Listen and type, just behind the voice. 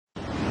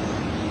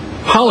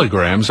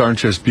Holograms aren't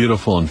just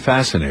beautiful and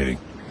fascinating.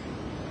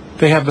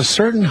 They have a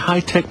certain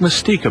high-tech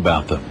mystique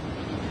about them.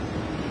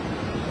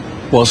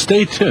 Well,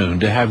 stay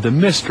tuned to have the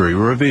mystery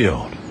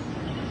revealed.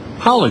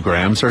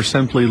 Holograms are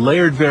simply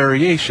layered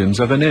variations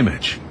of an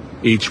image,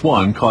 each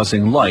one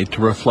causing light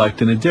to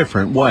reflect in a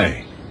different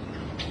way.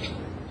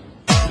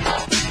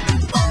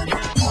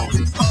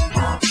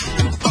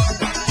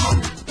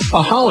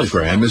 A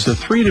hologram is a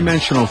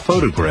three-dimensional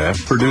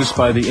photograph produced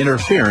by the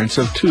interference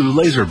of two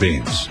laser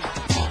beams.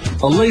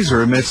 A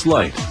laser emits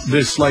light,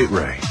 this light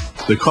ray.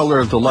 The color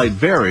of the light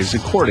varies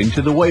according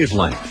to the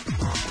wavelength.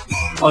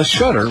 A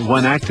shutter,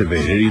 when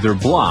activated, either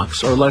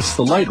blocks or lets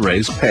the light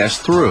rays pass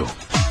through.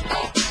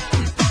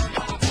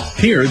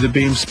 Here, the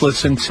beam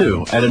splits in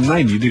two at a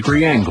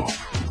 90-degree angle.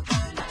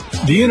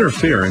 The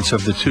interference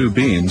of the two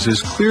beams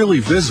is clearly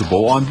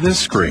visible on this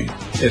screen.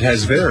 It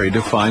has very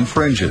defined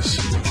fringes.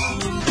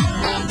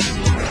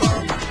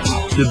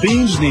 The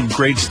beams need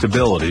great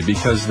stability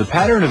because the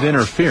pattern of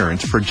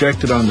interference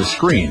projected on the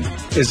screen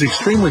is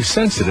extremely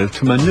sensitive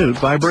to minute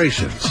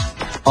vibrations.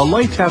 A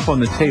light tap on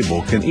the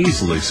table can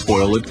easily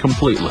spoil it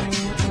completely.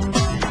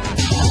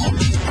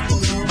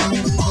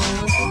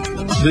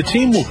 The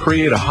team will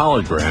create a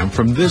hologram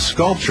from this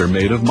sculpture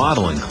made of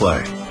modeling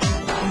clay.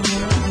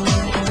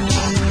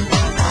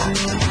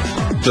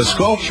 The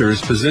sculpture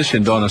is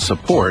positioned on a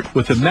support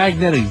with a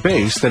magnetic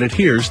base that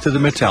adheres to the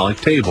metallic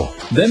table.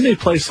 Then they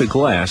place the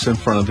glass in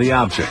front of the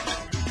object.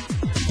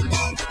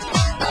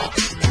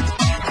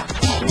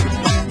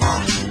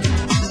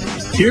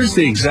 Here's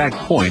the exact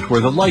point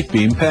where the light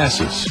beam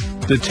passes.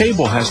 The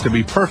table has to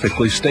be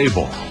perfectly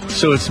stable,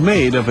 so it's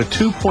made of a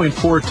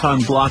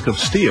 2.4-ton block of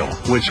steel,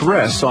 which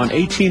rests on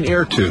 18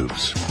 air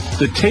tubes.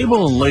 The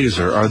table and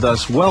laser are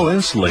thus well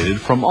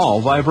insulated from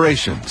all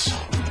vibrations.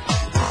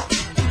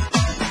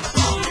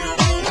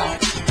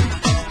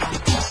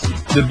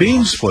 The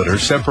beam splitter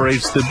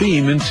separates the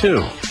beam in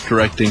two,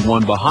 directing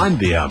one behind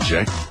the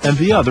object and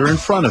the other in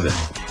front of it.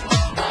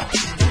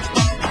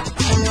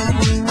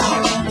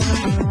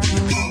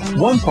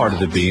 One part of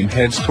the beam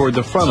heads toward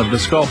the front of the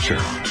sculpture.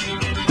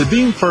 The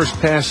beam first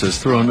passes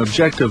through an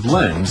objective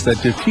lens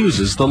that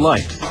diffuses the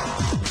light.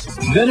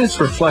 Then it's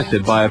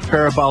reflected by a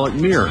parabolic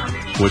mirror,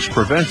 which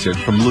prevents it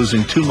from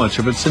losing too much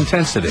of its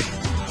intensity.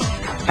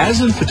 As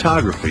in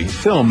photography,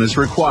 film is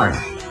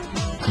required.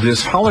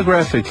 This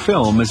holographic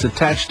film is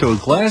attached to a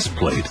glass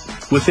plate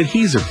with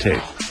adhesive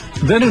tape.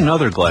 Then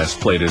another glass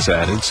plate is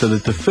added so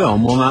that the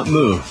film will not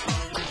move.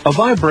 A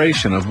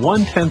vibration of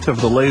 1/10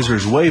 of the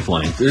laser's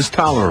wavelength is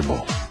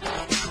tolerable.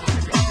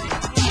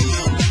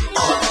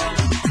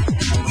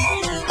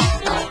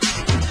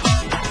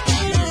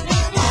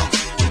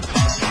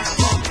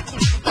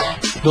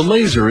 The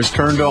laser is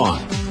turned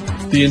on.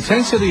 The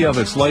intensity of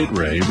its light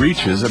ray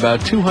reaches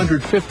about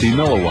 250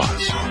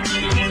 milliwatts.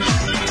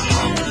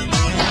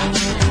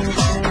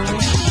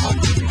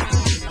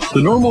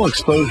 The normal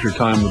exposure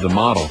time of the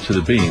model to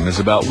the beam is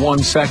about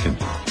 1 second,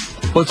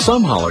 but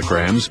some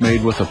holograms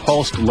made with a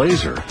pulsed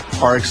laser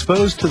are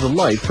exposed to the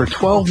light for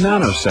 12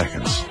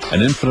 nanoseconds,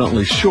 an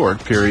infinitely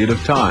short period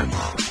of time.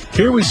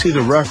 Here we see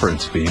the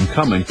reference beam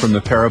coming from the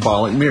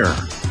parabolic mirror.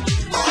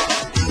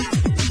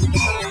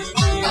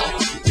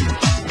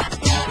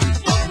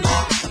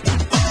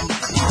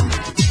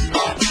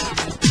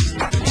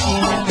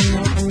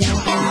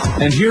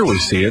 And here we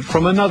see it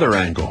from another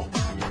angle.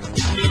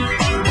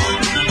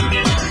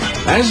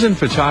 As in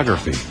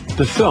photography,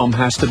 the film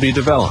has to be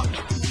developed.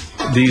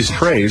 These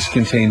trays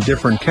contain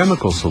different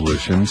chemical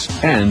solutions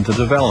and the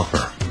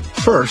developer.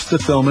 First, the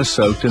film is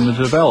soaked in the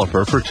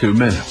developer for 2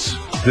 minutes.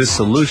 This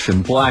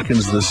solution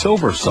blackens the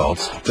silver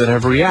salts that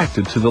have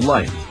reacted to the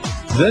light.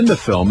 Then the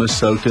film is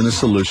soaked in a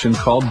solution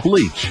called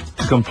bleach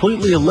to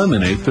completely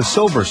eliminate the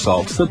silver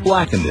salts that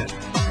blackened it.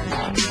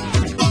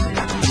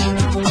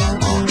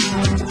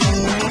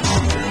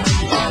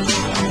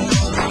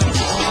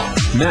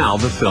 Now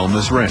the film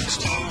is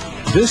rinsed.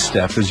 This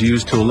step is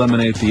used to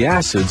eliminate the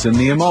acids in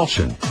the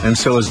emulsion, and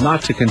so as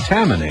not to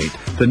contaminate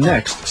the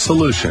next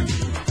solution.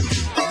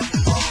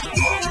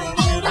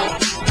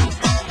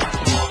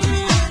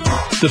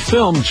 The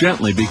film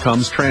gently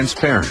becomes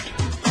transparent.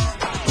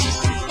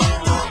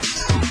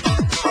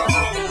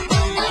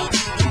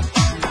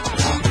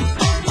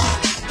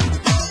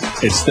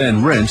 It's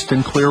then rinsed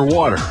in clear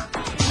water.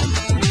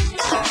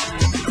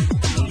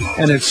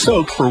 And it's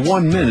soaked for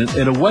 1 minute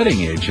in a wetting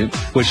agent,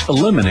 which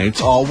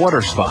eliminates all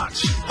water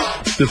spots.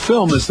 The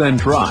film is then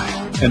dry,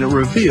 and it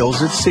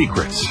reveals its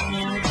secrets.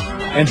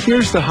 And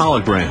here's the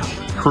hologram,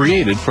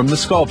 created from the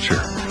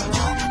sculpture.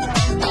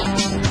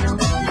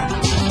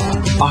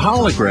 A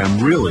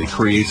hologram really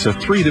creates a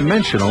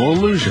three-dimensional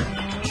illusion.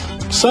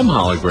 Some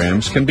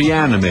holograms can be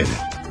animated.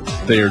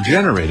 They are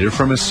generated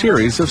from a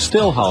series of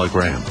still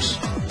holograms.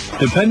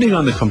 Depending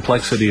on the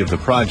complexity of the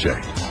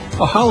project,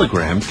 a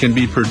hologram can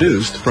be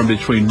produced from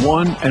between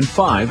 1 and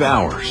 5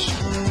 hours.